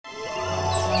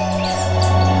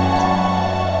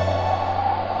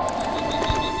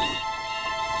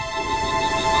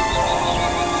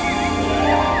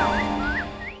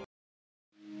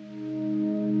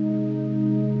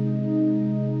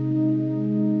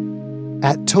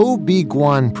At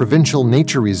Tongbiguan Provincial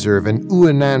Nature Reserve in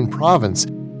Yunnan Province,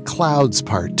 clouds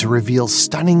part to reveal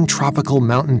stunning tropical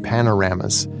mountain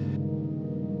panoramas.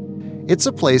 It's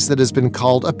a place that has been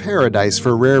called a paradise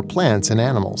for rare plants and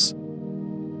animals.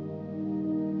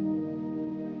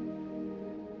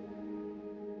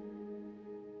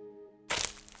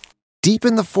 Deep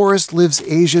in the forest lives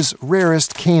Asia's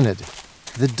rarest canid,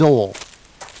 the dhole.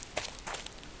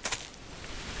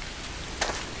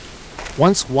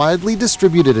 Once widely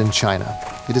distributed in China,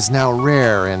 it is now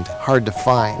rare and hard to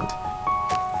find.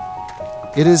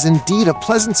 It is indeed a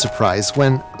pleasant surprise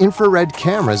when infrared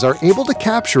cameras are able to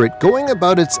capture it going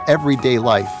about its everyday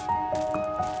life.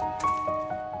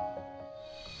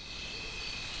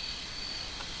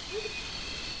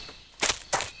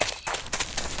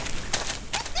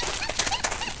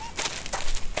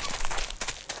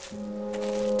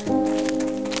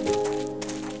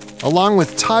 Along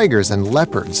with tigers and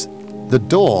leopards, the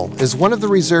dhole is one of the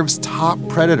reserve's top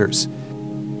predators.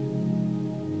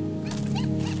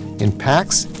 In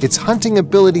packs, its hunting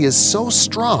ability is so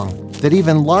strong that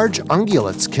even large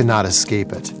ungulates cannot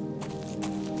escape it.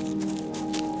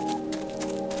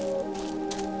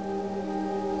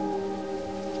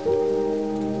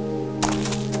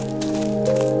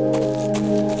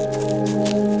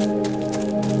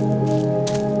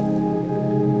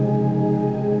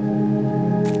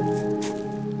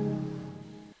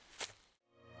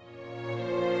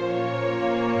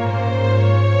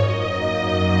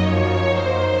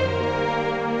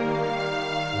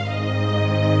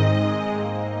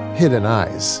 Hidden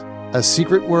Eyes, a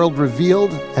secret world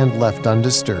revealed and left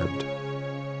undisturbed.